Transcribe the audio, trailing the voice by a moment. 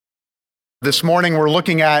This morning we're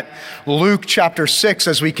looking at Luke chapter 6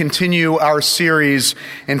 as we continue our series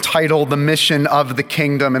entitled The Mission of the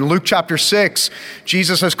Kingdom. In Luke chapter 6,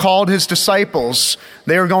 Jesus has called his disciples.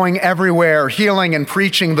 They are going everywhere, healing and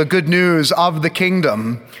preaching the good news of the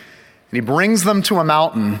kingdom. And he brings them to a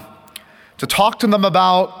mountain to talk to them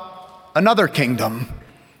about another kingdom,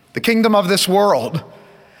 the kingdom of this world.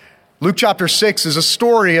 Luke chapter 6 is a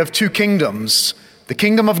story of two kingdoms, the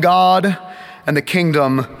kingdom of God and the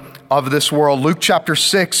kingdom of this world. Luke chapter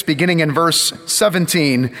 6, beginning in verse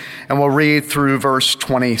 17, and we'll read through verse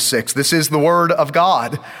 26. This is the word of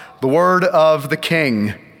God, the word of the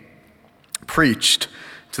King, preached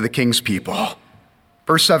to the King's people.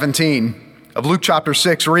 Verse 17 of Luke chapter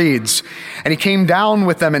 6 reads, "And he came down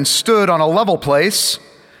with them and stood on a level place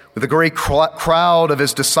with a great crowd of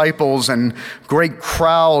his disciples and great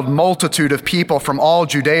multitude of people from all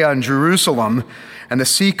Judea and Jerusalem and the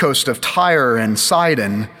seacoast of Tyre and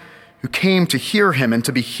Sidon, who came to hear him and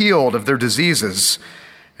to be healed of their diseases.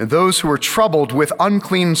 And those who were troubled with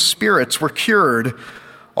unclean spirits were cured.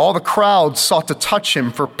 All the crowd sought to touch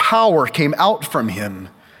him, for power came out from him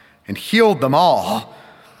and healed them all.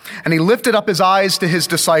 And he lifted up his eyes to his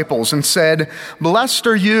disciples and said, 'Blessed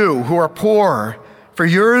are you who are poor, for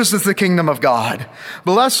yours is the kingdom of God.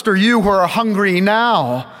 Blessed are you who are hungry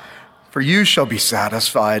now, for you shall be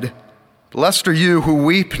satisfied. Blessed are you who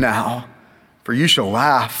weep now, for you shall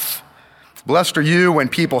laugh. Blessed are you when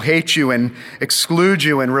people hate you and exclude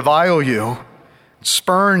you and revile you,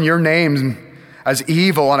 spurn your name as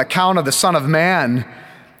evil on account of the Son of Man.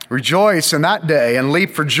 Rejoice in that day and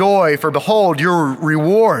leap for joy, for behold, your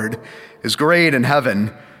reward is great in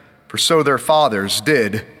heaven, for so their fathers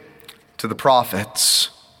did to the prophets.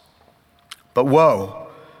 But woe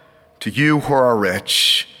to you who are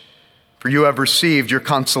rich, for you have received your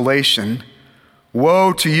consolation.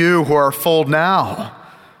 Woe to you who are full now,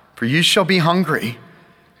 for you shall be hungry.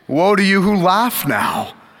 Woe to you who laugh now,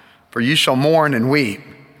 for you shall mourn and weep.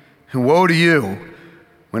 And woe to you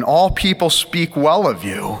when all people speak well of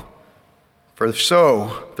you, for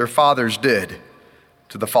so their fathers did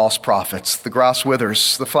to the false prophets. The grass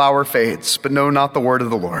withers, the flower fades, but no, not the word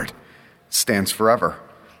of the Lord. It stands forever.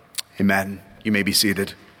 Amen. You may be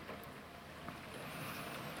seated.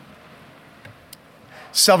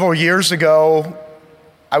 Several years ago,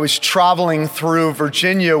 I was traveling through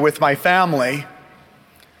Virginia with my family.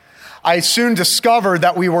 I soon discovered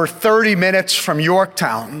that we were 30 minutes from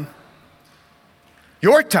Yorktown.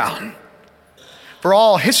 Yorktown. For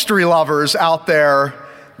all history lovers out there,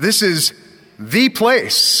 this is the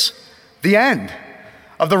place, the end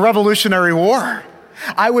of the Revolutionary War.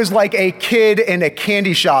 I was like a kid in a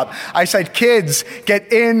candy shop. I said, "Kids,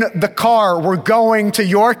 get in the car. We're going to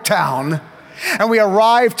Yorktown." And we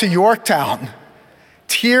arrived to Yorktown.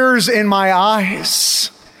 Tears in my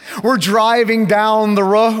eyes. We're driving down the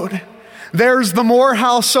road. There's the Moore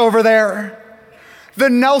House over there. The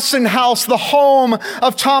Nelson House, the home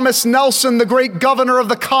of Thomas Nelson, the great governor of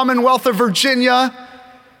the Commonwealth of Virginia.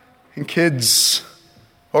 And kids,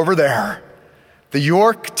 over there, the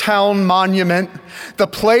Yorktown Monument, the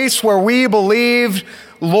place where we believed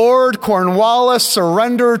Lord Cornwallis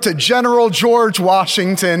surrendered to General George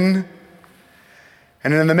Washington.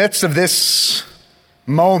 And in the midst of this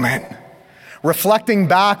moment, reflecting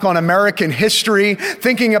back on American history,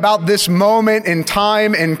 thinking about this moment in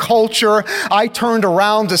time and culture, I turned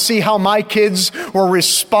around to see how my kids were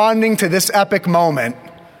responding to this epic moment.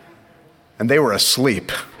 And they were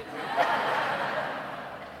asleep.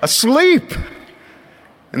 Asleep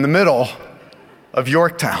in the middle of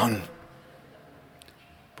Yorktown.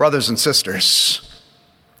 Brothers and sisters,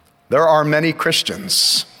 there are many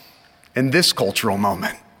Christians in this cultural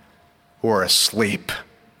moment who are asleep.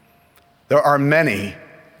 There are many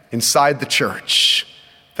inside the church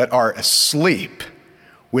that are asleep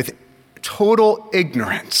with total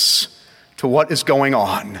ignorance to what is going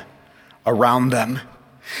on around them.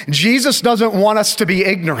 Jesus doesn't want us to be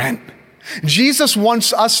ignorant. Jesus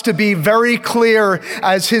wants us to be very clear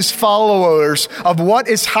as his followers of what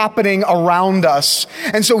is happening around us.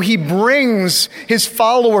 And so he brings his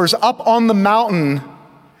followers up on the mountain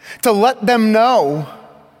to let them know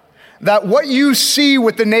that what you see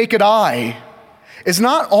with the naked eye is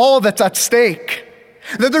not all that's at stake.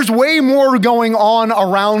 That there's way more going on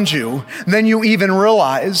around you than you even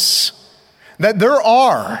realize. That there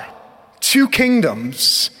are two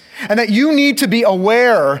kingdoms, and that you need to be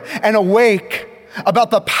aware and awake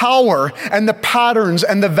about the power and the patterns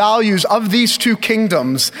and the values of these two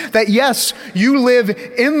kingdoms. That yes, you live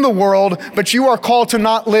in the world, but you are called to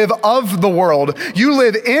not live of the world. You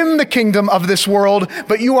live in the kingdom of this world,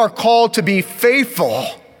 but you are called to be faithful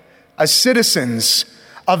as citizens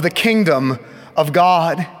of the kingdom of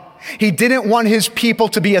God. He didn't want his people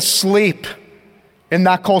to be asleep in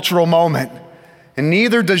that cultural moment. And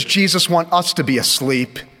neither does Jesus want us to be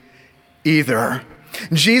asleep either.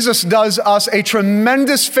 Jesus does us a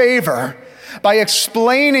tremendous favor by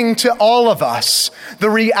explaining to all of us the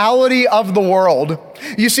reality of the world.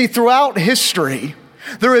 You see, throughout history,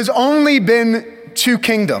 there has only been two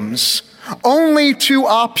kingdoms, only two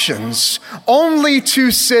options, only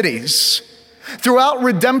two cities. Throughout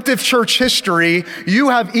redemptive church history, you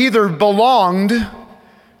have either belonged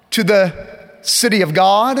to the city of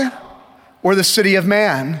God or the city of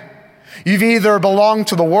man. You've either belonged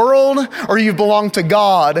to the world or you've belonged to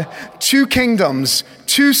God. Two kingdoms,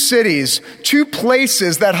 two cities, two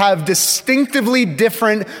places that have distinctively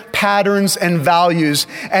different patterns and values.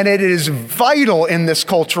 And it is vital in this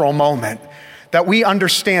cultural moment that we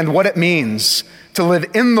understand what it means to live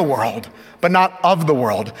in the world, but not of the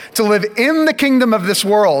world. To live in the kingdom of this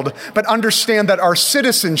world, but understand that our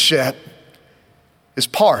citizenship is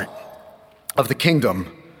part of the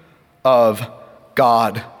kingdom of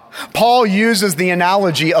God. Paul uses the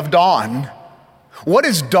analogy of dawn. What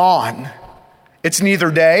is dawn? It's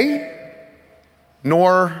neither day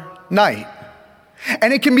nor night.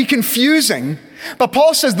 And it can be confusing. But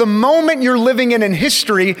Paul says the moment you're living in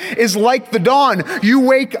history is like the dawn. You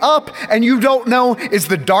wake up and you don't know, is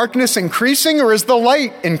the darkness increasing or is the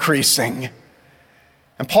light increasing?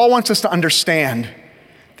 And Paul wants us to understand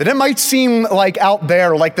that it might seem like out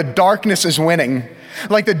there, like the darkness is winning,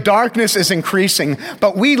 like the darkness is increasing,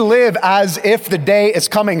 but we live as if the day is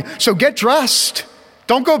coming. So get dressed.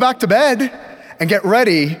 Don't go back to bed, and get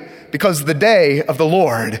ready, because the day of the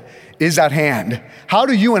Lord is at hand. How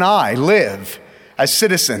do you and I live as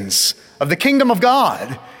citizens of the kingdom of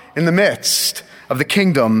God in the midst of the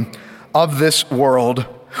kingdom of this world?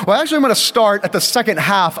 Well, actually, I'm going to start at the second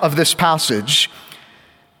half of this passage.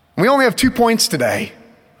 We only have 2 points today.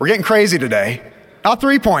 We're getting crazy today. Not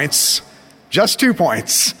 3 points, just 2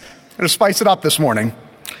 points. I'm going to spice it up this morning.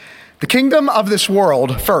 The kingdom of this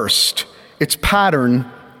world first, its pattern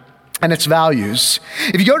and its values.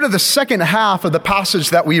 If you go to the second half of the passage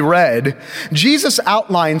that we read, Jesus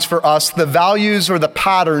outlines for us the values or the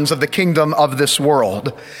patterns of the kingdom of this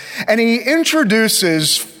world. And he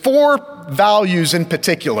introduces 4 values in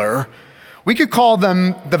particular. We could call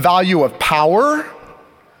them the value of power,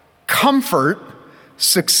 comfort,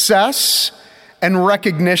 success, and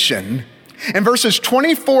recognition. In verses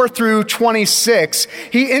 24 through 26,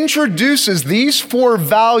 he introduces these 4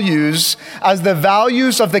 values as the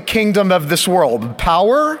values of the kingdom of this world: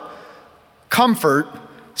 power, comfort,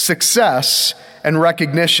 success, and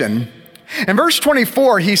recognition. In verse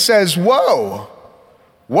 24, he says, whoa.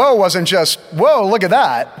 Whoa wasn't just, whoa, look at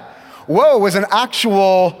that. Whoa was an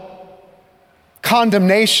actual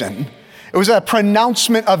condemnation. It was a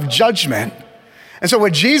pronouncement of judgment. And so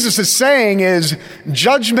what Jesus is saying is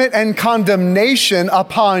judgment and condemnation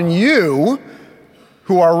upon you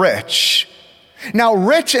who are rich. Now,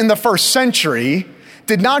 rich in the first century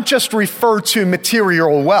did not just refer to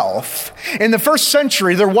material wealth. In the first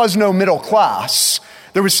century, there was no middle class.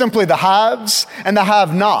 There was simply the haves and the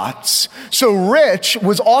have-nots. So rich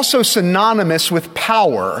was also synonymous with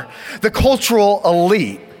power, the cultural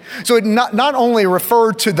elite. So it not only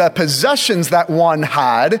referred to the possessions that one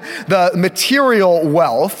had, the material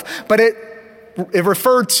wealth, but it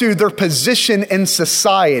referred to their position in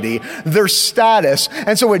society, their status.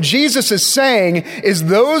 And so what Jesus is saying is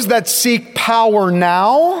those that seek power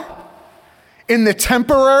now, in the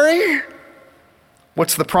temporary,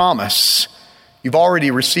 what's the promise? You've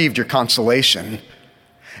already received your consolation.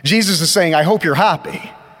 Jesus is saying, I hope you're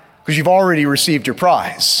happy, because you've already received your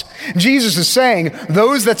prize. Jesus is saying,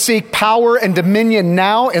 those that seek power and dominion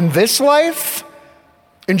now in this life,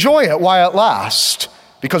 enjoy it while it lasts,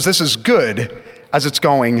 because this is good as it's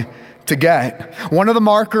going to get. One of the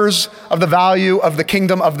markers of the value of the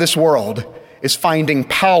kingdom of this world is finding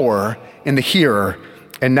power in the here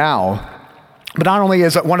and now. But not only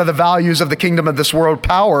is it one of the values of the kingdom of this world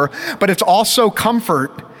power, but it's also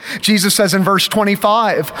comfort. Jesus says in verse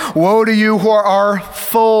 25, woe to you who are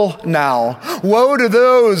full now. Woe to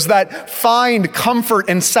those that find comfort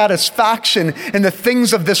and satisfaction in the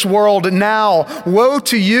things of this world now. Woe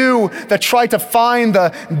to you that try to find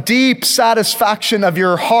the deep satisfaction of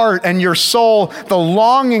your heart and your soul, the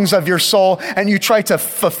longings of your soul, and you try to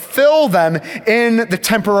fulfill them in the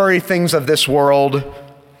temporary things of this world.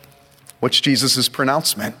 What's Jesus'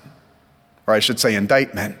 pronouncement? Or I should say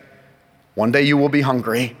indictment. One day you will be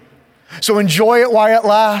hungry. So enjoy it while it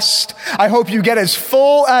lasts. I hope you get as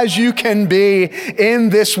full as you can be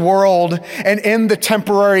in this world and in the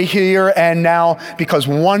temporary here and now, because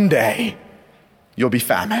one day you'll be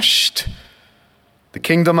famished. The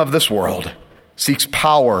kingdom of this world seeks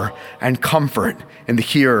power and comfort in the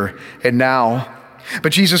here and now.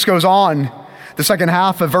 But Jesus goes on, the second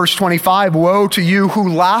half of verse 25, woe to you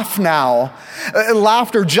who laugh now.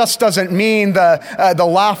 Laughter just doesn't mean the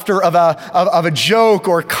laughter of a joke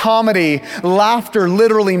or comedy. Laughter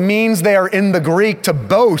literally means there in the Greek to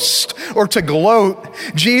boast or to gloat.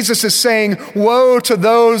 Jesus is saying, woe to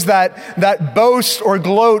those that boast or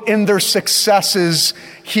gloat in their successes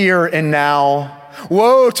here and now.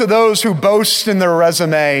 Woe to those who boast in their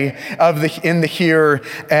resume in the here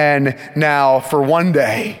and now. For one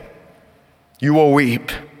day you will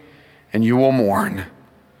weep and you will mourn.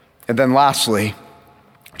 And then lastly,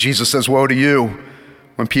 Jesus says, woe to you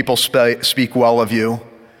when people speak well of you.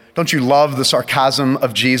 Don't you love the sarcasm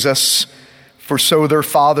of Jesus? For so their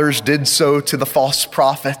fathers did so to the false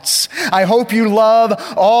prophets. I hope you love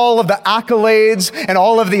all of the accolades and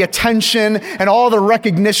all of the attention and all the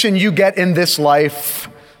recognition you get in this life.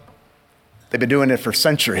 They've been doing it for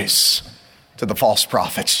centuries to the false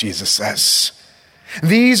prophets, Jesus says.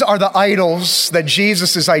 These are the idols that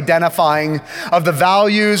Jesus is identifying of the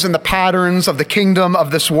values and the patterns of the kingdom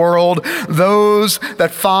of this world, those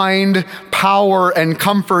that find power and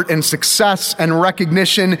comfort and success and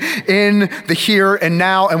recognition in the here and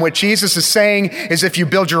now. And what Jesus is saying is if you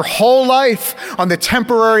build your whole life on the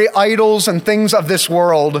temporary idols and things of this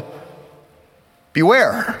world,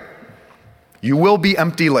 beware, you will be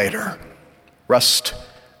empty later. Rest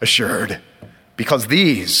assured, because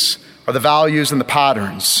these are the values and the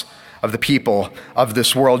patterns of the people of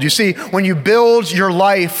this world. You see, when you build your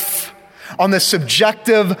life on the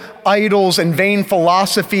subjective idols and vain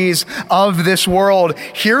philosophies of this world,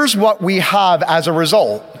 here's what we have as a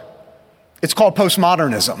result. It's called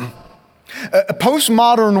postmodernism. A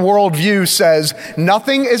postmodern worldview says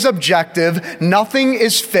nothing is objective, nothing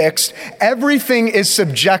is fixed, everything is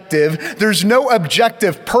subjective. There's no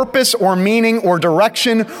objective purpose or meaning or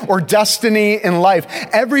direction or destiny in life.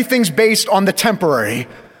 Everything's based on the temporary,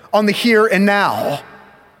 on the here and now.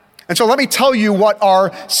 And so let me tell you what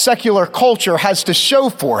our secular culture has to show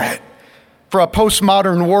for it. For a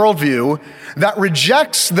postmodern worldview that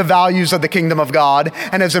rejects the values of the kingdom of God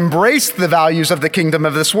and has embraced the values of the kingdom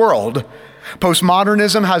of this world.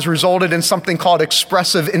 Postmodernism has resulted in something called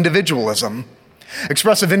expressive individualism.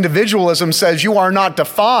 Expressive individualism says you are not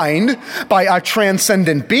defined by a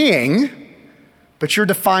transcendent being, but you're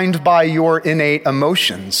defined by your innate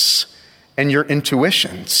emotions and your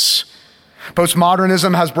intuitions.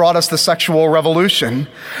 Postmodernism has brought us the sexual revolution.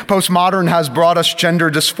 Postmodern has brought us gender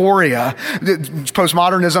dysphoria.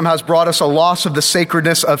 Postmodernism has brought us a loss of the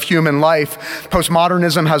sacredness of human life.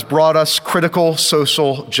 Postmodernism has brought us critical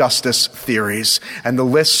social justice theories. And the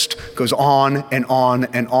list goes on and on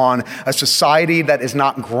and on. A society that is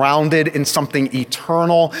not grounded in something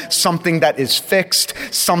eternal, something that is fixed,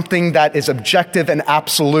 something that is objective and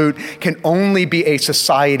absolute, can only be a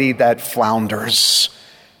society that flounders.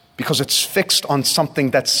 Because it's fixed on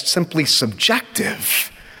something that's simply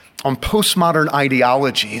subjective, on postmodern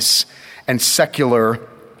ideologies and secular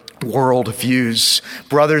worldviews.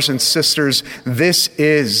 Brothers and sisters, this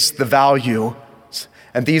is the value,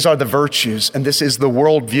 and these are the virtues, and this is the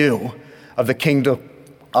worldview of the kingdom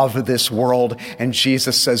of this world. And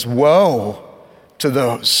Jesus says, woe to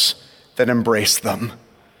those that embrace them.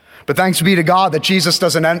 But thanks be to God that Jesus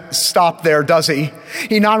doesn't stop there, does he?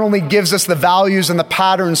 He not only gives us the values and the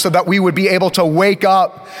patterns so that we would be able to wake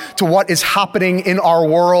up to what is happening in our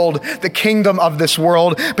world, the kingdom of this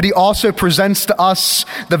world, but he also presents to us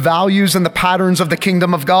the values and the patterns of the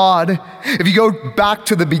kingdom of God. If you go back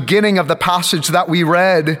to the beginning of the passage that we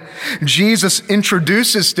read, Jesus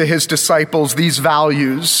introduces to his disciples these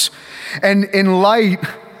values. And in light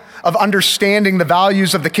of understanding the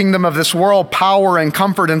values of the kingdom of this world, power and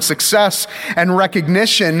comfort and success and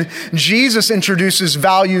recognition, Jesus introduces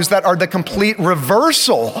values that are the complete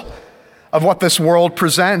reversal of what this world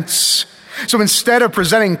presents. So instead of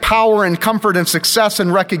presenting power and comfort and success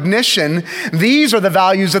and recognition, these are the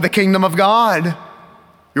values of the kingdom of God.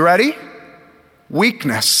 You ready?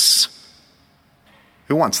 Weakness.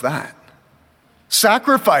 Who wants that?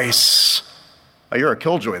 Sacrifice. Oh, you're a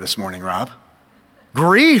killjoy this morning, Rob.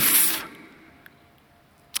 Grief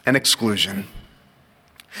and exclusion.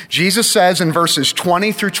 Jesus says in verses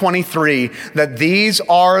 20 through 23 that these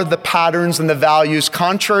are the patterns and the values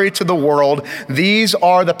contrary to the world. These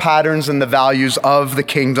are the patterns and the values of the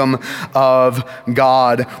kingdom of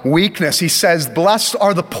God. Weakness. He says, blessed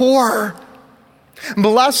are the poor.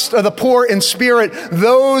 Blessed are the poor in spirit,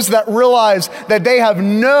 those that realize that they have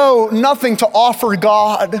nothing to offer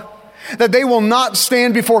God, that they will not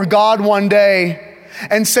stand before God one day.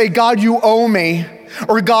 and say, God, you owe me,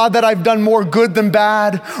 or God, that I've done more good than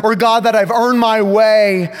bad, or God, that I've earned my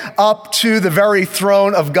way up to the very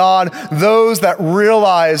throne of God. Those that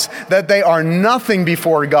realize that they are nothing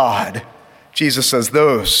before God, Jesus says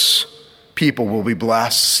those people will be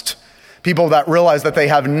blessed. People that realize that they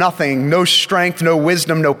have nothing, no strength, no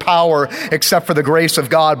wisdom, no power, except for the grace of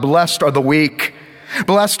God. Blessed are the weak.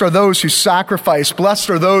 Blessed are those who sacrifice.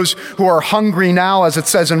 Blessed are those who are hungry now, as it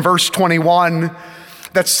says in verse 21,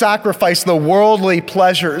 that sacrifice the worldly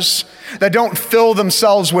pleasures, that don't fill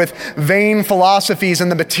themselves with vain philosophies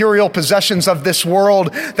and the material possessions of this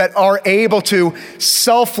world, that are able to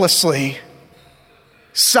selflessly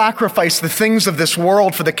sacrifice the things of this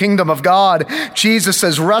world for the kingdom of God. Jesus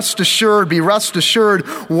says, rest assured,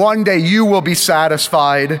 one day you will be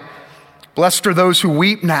satisfied. Blessed are those who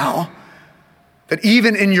weep now, that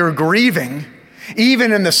even in your grieving,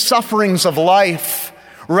 even in the sufferings of life,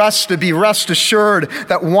 rest assured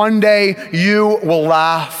that one day you will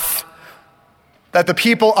laugh. That the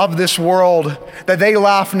people of this world, that they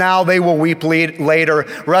laugh now, they will weep later.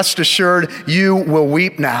 Rest assured, you will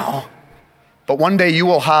weep now. But one day you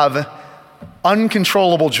will have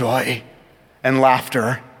uncontrollable joy and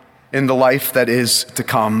laughter in the life that is to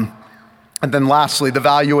come. And then lastly, the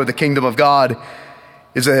value of the kingdom of God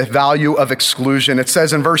is a value of exclusion. It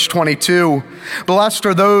says in verse 22, blessed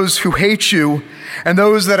are those who hate you and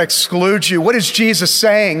those that exclude you. What is Jesus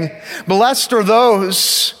saying? Blessed are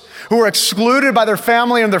those who are excluded by their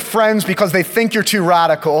family and their friends because they think you're too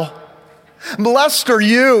radical. Blessed are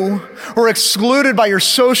you who are excluded by your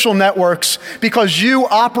social networks because you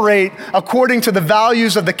operate according to the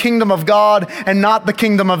values of the kingdom of God and not the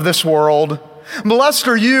kingdom of this world. Blessed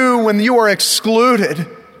are you when you are excluded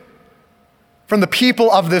from the people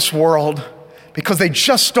of this world because they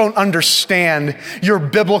just don't understand your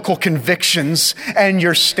biblical convictions and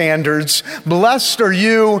your standards. Blessed are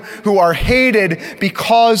you who are hated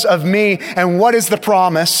because of me. And what is the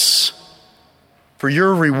promise? For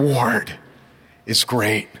your reward is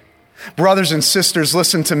great. Brothers and sisters,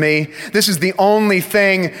 listen to me. This is the only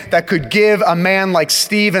thing that could give a man like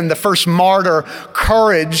Stephen, the first martyr,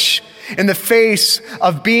 courage in the face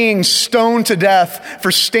of being stoned to death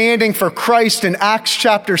for standing for Christ. In Acts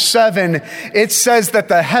chapter 7, it says that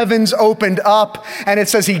the heavens opened up, and it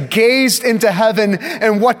says he gazed into heaven,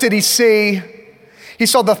 and what did he see? He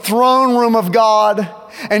saw the throne room of God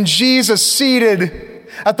and Jesus seated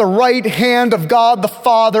at the right hand of God the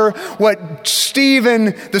Father. What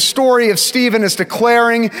Stephen, the story of Stephen is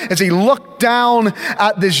declaring as he looked down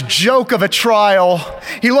at this joke of a trial,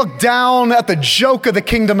 he looked down at the joke of the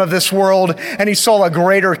kingdom of this world, and he saw a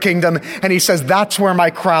greater kingdom, and he says, that's where my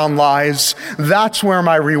crown lies. That's where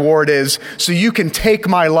my reward is. So you can take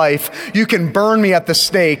my life, you can burn me at the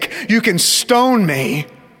stake, you can stone me,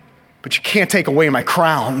 but you can't take away my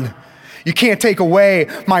crown. You can't take away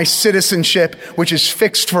my citizenship, which is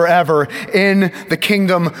fixed forever in the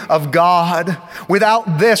kingdom of God.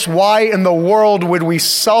 Without this, why in the world would we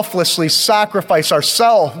selflessly sacrifice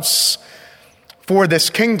ourselves for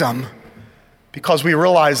this kingdom? Because we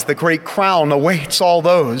realize the great crown awaits all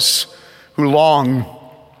those who long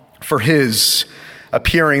for his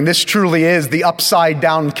appearing. This truly is the upside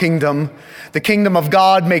down kingdom. The kingdom of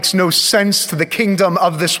God makes no sense to the kingdom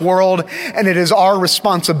of this world, and it is our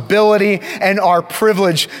responsibility and our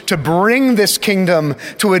privilege to bring this kingdom,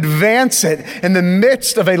 to advance it in the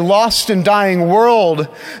midst of a lost and dying world.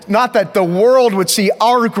 Not that the world would see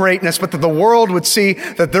our greatness, but that the world would see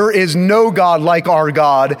that there is no God like our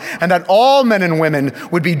God, and that all men and women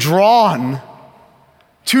would be drawn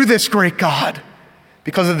to this great God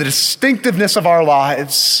because of the distinctiveness of our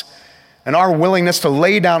lives and our willingness to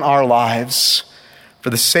lay down our lives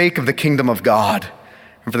for the sake of the kingdom of God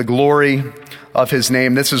and for the glory of his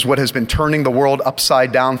name. This is what has been turning the world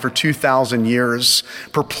upside down for 2,000 years,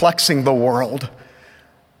 perplexing the world,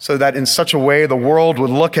 so that in such a way the world would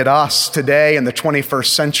look at us today in the 21st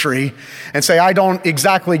century and say, I don't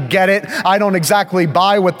exactly get it. I don't exactly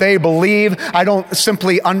buy what they believe. I don't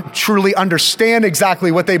simply truly understand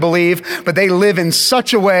exactly what they believe, but they live in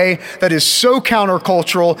such a way that is so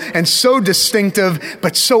countercultural and so distinctive,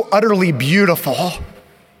 but so utterly beautiful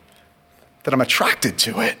that I'm attracted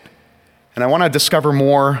to it. And I want to discover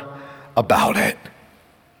more about it.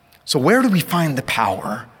 So where do we find the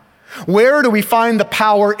power? Where do we find the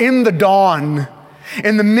power in the dawn,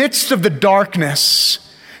 in the midst of the darkness,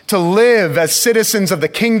 to live as citizens of the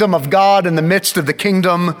kingdom of God in the midst of the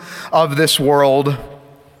kingdom of this world?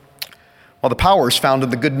 Well, the power is found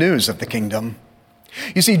in the good news of the kingdom.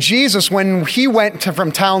 You see, Jesus, when he went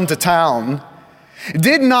from town to town,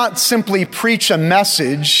 did not simply preach a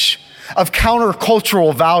message of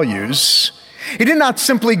countercultural values. He did not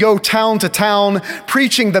simply go town to town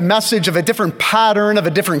preaching the message of a different pattern, of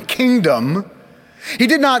a different kingdom. He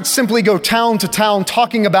did not simply go town to town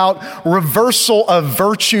talking about reversal of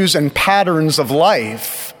virtues and patterns of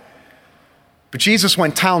life. But Jesus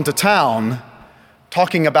went town to town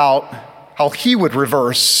talking about how he would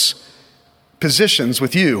reverse positions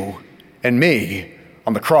with you and me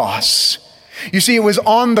on the cross. You see, it was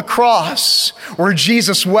on the cross where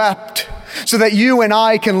Jesus wept so that you and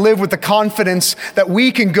I can live with the confidence that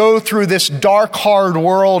we can go through this dark, hard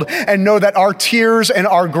world and know that our tears and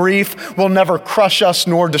our grief will never crush us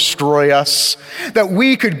nor destroy us. That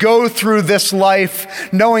we could go through this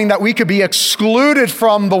life knowing that we could be excluded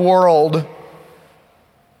from the world,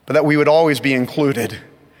 but that we would always be included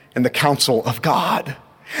in the counsel of God.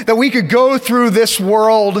 That we could go through this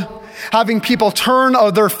world having people turn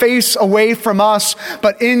their face away from us,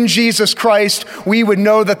 but in Jesus Christ, we would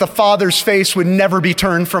know that the Father's face would never be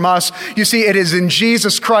turned from us. You see, it is in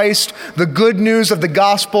Jesus Christ, the good news of the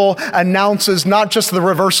gospel announces not just the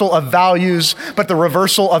reversal of values, but the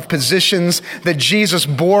reversal of positions, that Jesus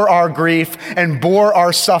bore our grief and bore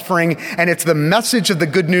our suffering, and it's the message of the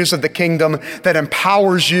good news of the kingdom that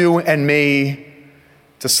empowers you and me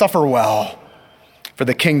to suffer well for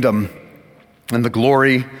the kingdom and the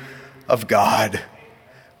glory of God.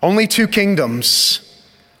 Only two kingdoms,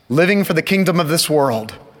 living for the kingdom of this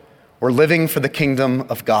world or living for the kingdom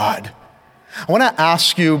of God. I want to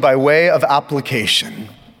ask you by way of application,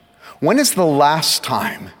 when is the last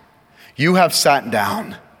time you have sat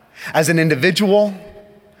down as an individual,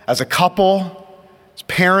 as a couple, as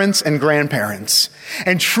parents and grandparents,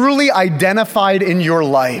 and truly identified in your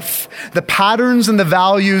life the patterns and the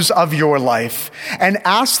values of your life, and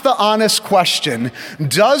ask the honest question,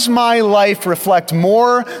 does my life reflect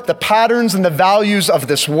more the patterns and the values of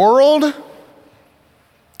this world,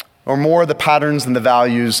 or more the patterns and the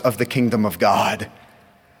values of the kingdom of God?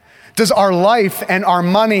 Does our life and our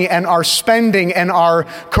money and our spending and our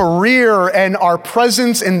career and our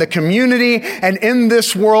presence in the community and in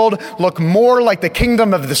this world look more like the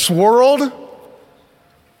kingdom of this world,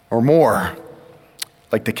 or more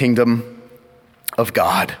like the kingdom of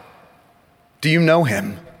God? Do you know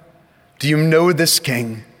him? Do you know this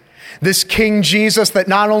King? This King Jesus that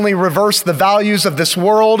not only reversed the values of this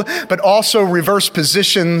world, but also reversed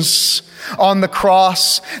positions on the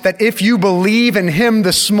cross, that if you believe in him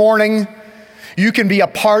this morning, you can be a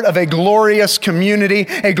part of a glorious community,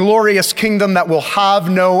 a glorious kingdom that will have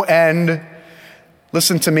no end.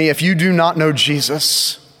 Listen to me, if you do not know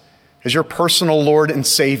Jesus as your personal Lord and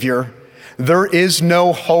Savior, there is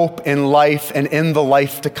no hope in life and in the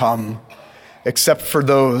life to come, except for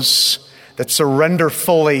those that surrender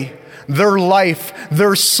fully their life,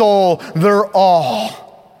 their soul, their all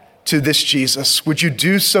to this Jesus. Would you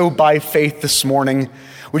do so by faith this morning?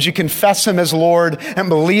 Would you confess him as Lord and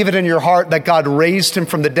believe it in your heart that God raised him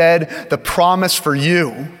from the dead? The promise for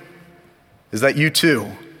you is that you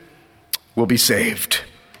too will be saved.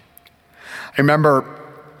 I remember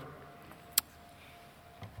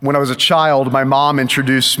when I was a child, my mom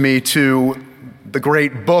introduced me to the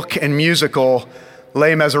great book and musical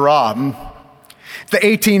Les Miserables, the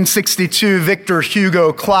 1862 Victor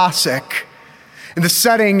Hugo classic. And the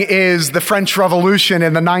setting is the French Revolution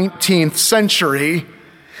in the 19th century.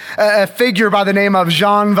 A figure by the name of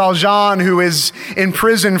Jean Valjean, who is in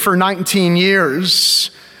prison for 19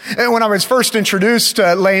 years. And when I was first introduced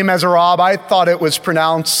to Les Miserables, I thought it was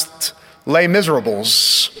pronounced Les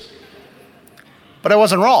Miserables. But I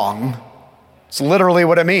wasn't wrong. It's literally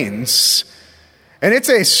what it means. And it's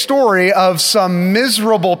a story of some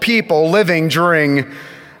miserable people living during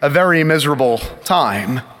a very miserable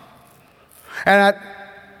time. And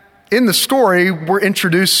in the story, we're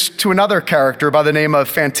introduced to another character by the name of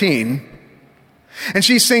Fantine. And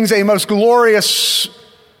she sings a most glorious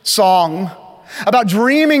song about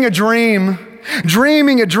dreaming a dream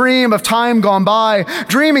of time gone by,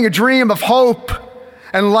 dreaming a dream of hope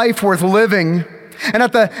and life worth living. And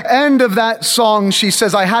at the end of that song, she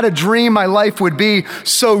says, I had a dream my life would be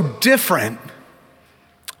so different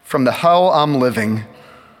from the hell I'm living.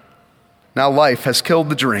 Now life has killed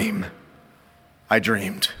the dream I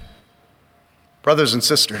dreamed. Brothers and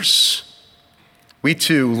sisters, we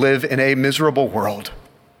too live in a miserable world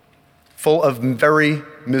full of very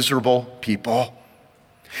miserable people.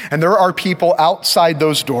 And there are people outside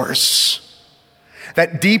those doors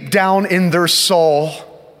that deep down in their soul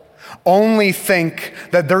only think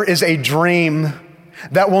that there is a dream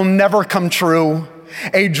that will never come true,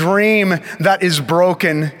 a dream that is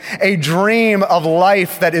broken, a dream of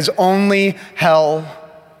life that is only hell.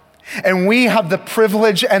 And we have the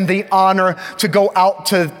privilege and the honor to go out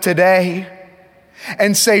to today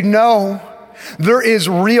and say, no, There is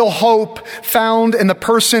real hope found in the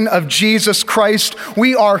person of Jesus Christ.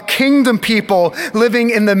 We are kingdom people living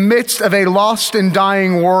in the midst of a lost and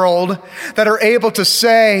dying world that are able to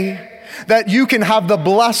say that you can have the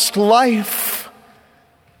blessed life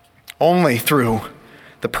only through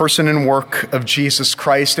the person and work of Jesus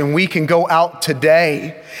Christ. And we can go out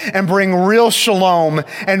today and bring real shalom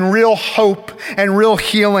and real hope and real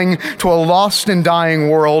healing to a lost and dying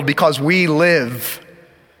world because we live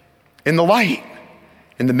in the light,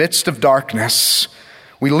 in the midst of darkness.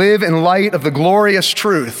 We live in light of the glorious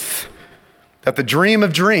truth that the dream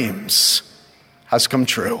of dreams has come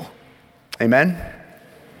true. Amen?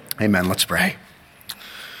 Amen. Let's pray.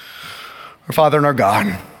 Our Father and our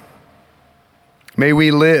God, may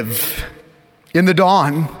we live in the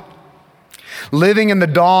dawn, living in the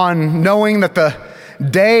dawn, knowing that the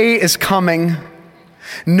day is coming,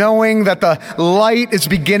 knowing that the light is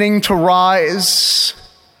beginning to rise,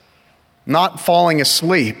 not falling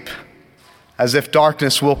asleep as if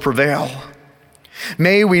darkness will prevail.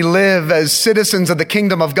 May we live as citizens of the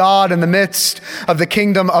kingdom of God in the midst of the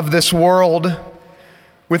kingdom of this world,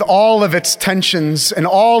 with all of its tensions and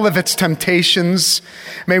all of its temptations.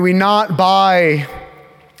 May we not buy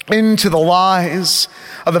into the lies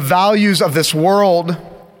of the values of this world,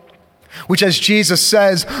 which, as Jesus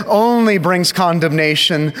says, only brings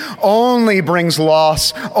condemnation, only brings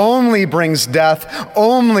loss, only brings death,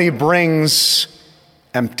 only brings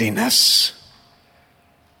emptiness.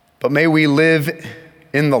 But may we live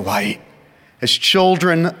in the light as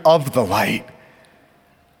children of the light,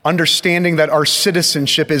 understanding that our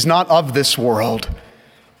citizenship is not of this world,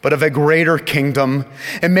 but of a greater kingdom.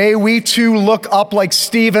 And may we too look up like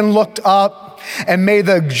Stephen looked up, and may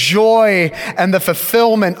the joy and the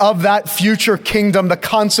fulfillment of that future kingdom, the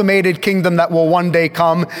consummated kingdom that will one day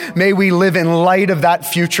come, may we live in light of that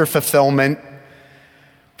future fulfillment.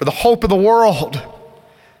 For the hope of the world,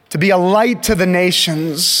 to be a light to the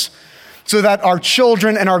nations, so that our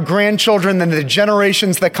children and our grandchildren and the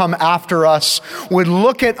generations that come after us would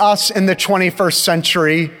look at us in the 21st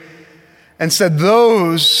century and said,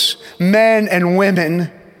 those men and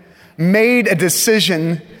women made a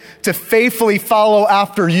decision to faithfully follow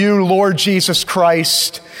after you, Lord Jesus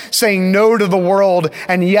Christ, saying no to the world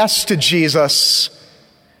and yes to Jesus.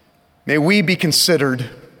 May we be considered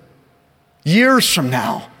years from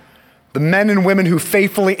now the men and women who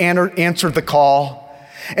faithfully answered the call,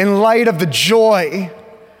 in light of the joy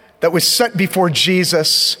that was set before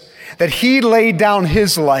Jesus, that he laid down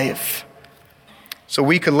his life so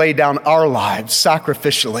we could lay down our lives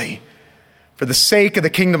sacrificially for the sake of the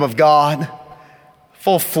kingdom of God,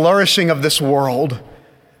 full flourishing of this world,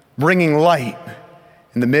 bringing light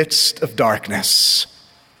in the midst of darkness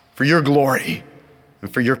for your glory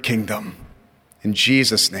and for your kingdom. In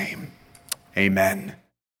Jesus' name, amen.